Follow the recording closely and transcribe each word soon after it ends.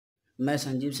मैं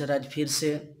संजीव सर आज फिर से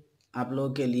आप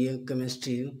लोगों के लिए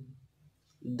केमिस्ट्री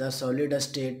द सॉलिड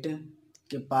स्टेट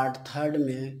के पार्ट 3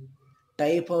 में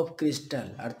टाइप ऑफ क्रिस्टल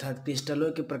अर्थात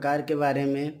क्रिस्टलों के प्रकार के बारे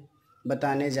में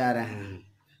बताने जा रहे हैं,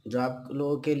 जो आप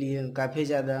लोगों के लिए काफ़ी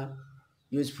ज़्यादा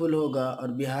यूज़फुल होगा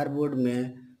और बिहार बोर्ड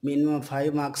में मिनिमम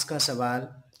 5 मार्क्स का सवाल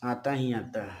आता ही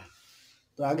आता है।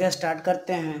 तो आगे स्टार्ट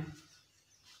करते हैं।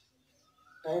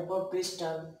 टाइप ऑफ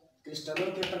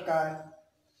क्रिस्टलों के प्रकार।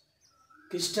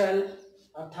 क्रिस्टल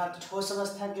अर्थात ठोस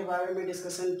अवस्था के बारे में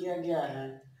डिस्कशन किया गया है।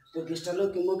 तो क्रिस्टलों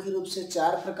के मुख्य रूप से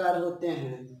 4 प्रकार होते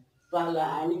हैं। पहला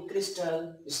आयनिक क्रिस्टल,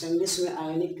 जिसे इंग्लिश में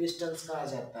आयनिक क्रिस्टल्स कहा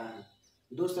जाता है।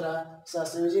 दूसरा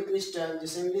सहसंयोजी क्रिस्टल,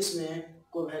 जिसे इंग्लिश में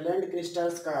कोवेलेंट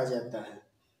क्रिस्टल्स कहा जाता है।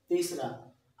 तीसरा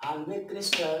आणविक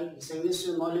क्रिस्टल, जिसे इंग्लिश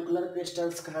में मॉलिक्यूलर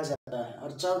क्रिस्टल्स कहा जाता है।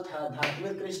 और चौथा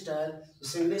धात्विक क्रिस्टल,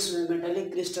 जिसे इंग्लिश में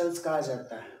मेटेलिक क्रिस्टल्स कहा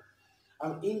जाता है।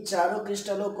 अब इन चारों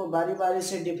क्रिस्टलों को बारी बारी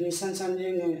से डिफिनीशन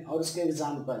समझेंगे और उसके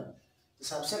एग्जाम्पल। तो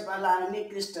सबसे पहला आयनिक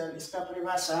क्रिस्टल, इसका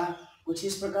परिभाषा कुछ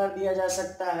इस प्रकार दिया जा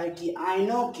सकता है कि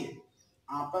आयनों के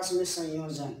आपस में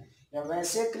संयोजन या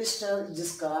वैसे क्रिस्टल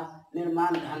जिसका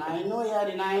निर्माण धनायनों या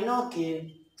ऋणायनों के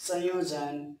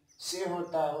संयोजन से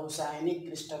होता है उसे आयनिक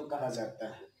क्रिस्टल कहा जाता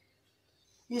है।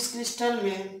 इस क्रिस्टल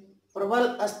में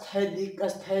प्रबल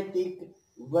स्थैतिक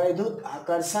वैद्युत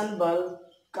आकर्षण बल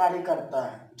कार्य करता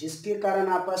है, जिसके कारण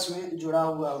आपस में जुड़ा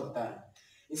हुआ होता है।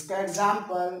 इसका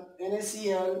एग्जाम्पल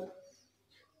NaCl,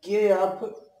 KF,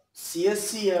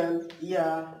 CHCl या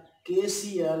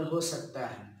KCl हो सकता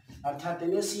है। अर्थात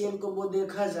NaCl को वो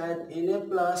देखा जाए तो Na+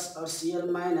 और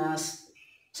Cl-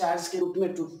 चार्ज के रूप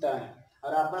में टूटता है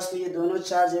और आपस में ये दोनों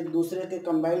चार्ज एक दूसरे के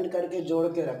कंबाइंड करके जोड़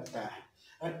के रखता है।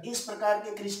 और इस प्रकार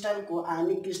के क्रिस्टल को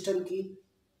आयनिक क्रिस्टल की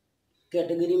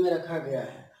कैटेगरी में रखा गया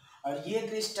है। और ये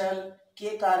क्रिस्टल के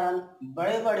कारण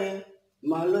बड़े बड़े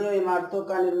महलों या इमारतों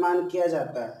का निर्माण किया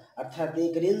जाता है, अर्थात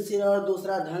एक ऋण सिरा और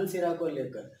दूसरा धन सिरा को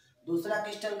लेकर। दूसरा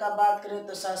क्रिस्टल का बात करें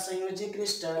तो सहसंयोजी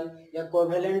क्रिस्टल या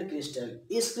कोवेलेंट क्रिस्टल।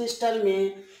 इस क्रिस्टल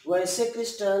में वैसे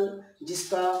क्रिस्टल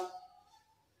जिसका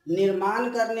निर्माण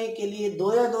करने के लिए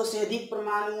दो या दो से अधिक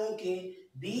परमाणुओं के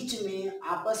बीच में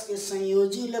आपस के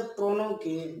संयोजी इलेक्ट्रॉनों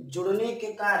के जुड़ने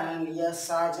के कारण या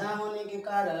साझा होने के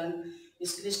कारण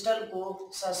इस क्रिस्टल को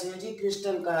सहसंयोजी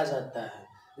क्रिस्टल कहा जाता है।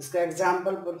 इसका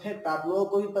एग्जाम्पल परफेक्ट आप लोगों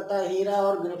को भी पता है, हीरा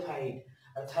और ग्रेफाइट।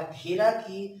 अर्थात हीरा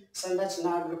की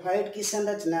संरचना, ग्रेफाइट की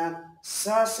संरचना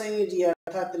सहसंयोजी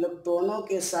अर्थात इलेक्ट्रॉनों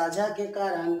के साझा के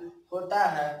कारण होता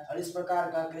है और इस प्रकार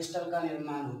का क्रिस्टल का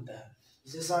निर्माण होता है,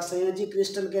 जिसे सहसंयोजी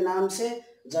क्रिस्टल के नाम से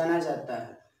जाना जाता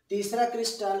है। तीसरा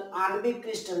क्रिस्टल आणविक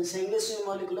क्रिस्टल, इंग्लिश में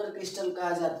मॉलिक्यूलर क्रिस्टल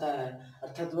कहा जाता है।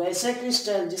 अर्थात वैसे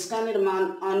क्रिस्टल जिसका निर्माण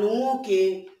अणुओं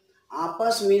के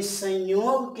आपस में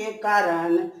संयोग के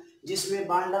कारण जिसमें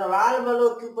वांडर वाल बलों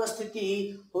की उपस्थिति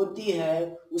होती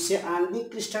है उसे आणविक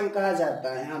क्रिस्टल कहा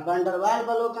जाता है। यहाँ वांडर वाल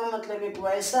बलों का मतलब एक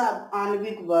वैसा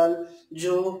आणविक बल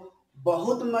जो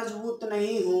बहुत मजबूत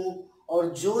नहीं हो और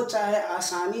जो चाहे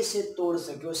आसानी से तोड़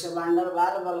सके, उसे वांडर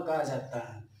वाल बल कहा जाता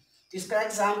है। इसका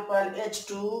example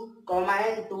H2,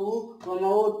 N2,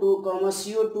 O2,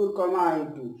 CO2,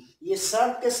 I2, ये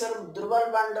सब के सब दुर्बल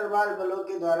वांडर वाल बलों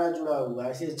के द्वारा जुड़ा हुआ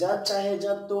है। इसे जब चाहे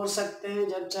जब तोड़ सकते हैं,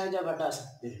 जब चाहे जब हटा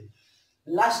सकते हैं।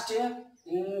 लास्ट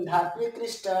धात्विक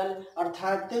क्रिस्टल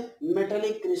अर्थात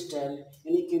मेटेलिक क्रिस्टल,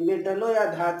 यानी कि मेटलों या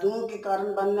धातुओं के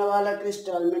कारण बनने वाला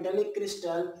क्रिस्टल मेटेलिक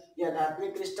क्रिस्टल या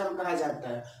धात्विक क्रिस्टल कहा जाता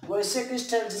है। वैसे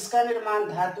क्रिस्टल जिसका निर्माण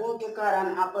धातुओं के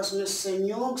कारण आपस में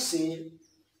संयोग से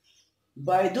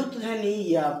वैद्युत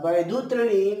धनी या वैद्युत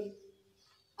ऋणी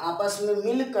आपस में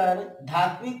मिलकर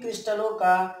धात्विक क्रिस्टलों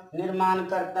का निर्माण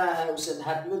करता है, उसे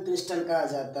धात्विक क्रिस्टल कहा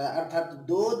जाता है। अर्थात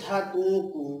दो धातुओं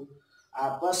को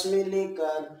आपस में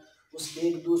लेकर उसके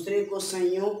एक दूसरे को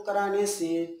संयोग कराने से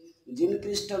जिन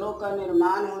क्रिस्टलों का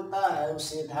निर्माण होता है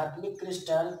उसे धात्विक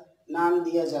क्रिस्टल नाम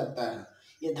दिया जाता है।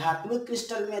 ये धात्विक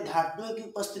क्रिस्टल में धातुओं की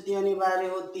उपस्थिति अनिवार्य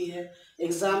होती है।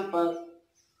 Example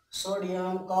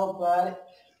sodium, copper,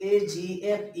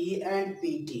 AgFe and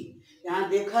Pt। यहाँ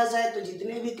देखा जाए तो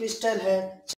जितने भी क्रिस्टल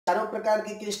है, चारों प्रकार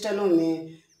के क्रिस्टलों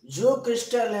में जो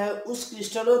क्रिस्टल है उस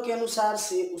क्रिस्टलों के अनुसार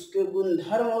से उसके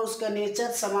गुणधर्म और उसका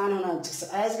नेचर समान होना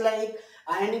चाहिए। एज लाइक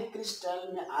आयनिक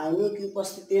क्रिस्टल में आयनों की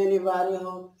उपस्थिति अनिवार्य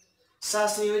हो,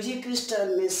 सहसंयोजी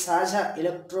क्रिस्टल में साझा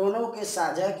इलेक्ट्रॉनों के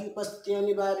साझा की उपस्थिति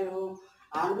अनिवार्य हो,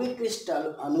 आणविक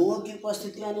क्रिस्टल अणुओं की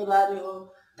उपस्थिति अनिवार्य हो,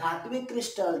 धात्विक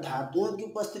क्रिस्टल धातुओं की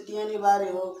उपस्थिति अनिवार्य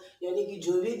हो। यानी कि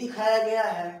जो भी दिखाया गया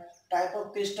है टाइप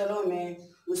ऑफ क्रिस्टलों में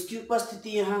उसकी उपस्थिति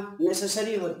यहाँ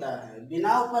नेसेसरी होता है।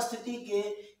 बिना उपस्थिति के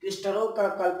क्रिस्टलों का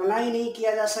कल्पना ही नहीं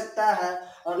किया जा सकता है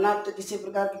और ना तो किसी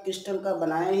प्रकार के क्रिस्टल का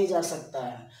बनाया ही जा सकता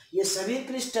है। ये सभी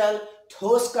क्रिस्टल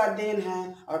ठोस का देन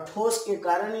है और ठोस के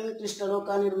कारण इन क्रिस्टलों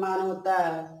का निर्माण होता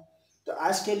है। तो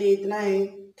आज के लिए इतना ही।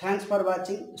 Thanks for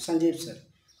watching Sanjeev sir.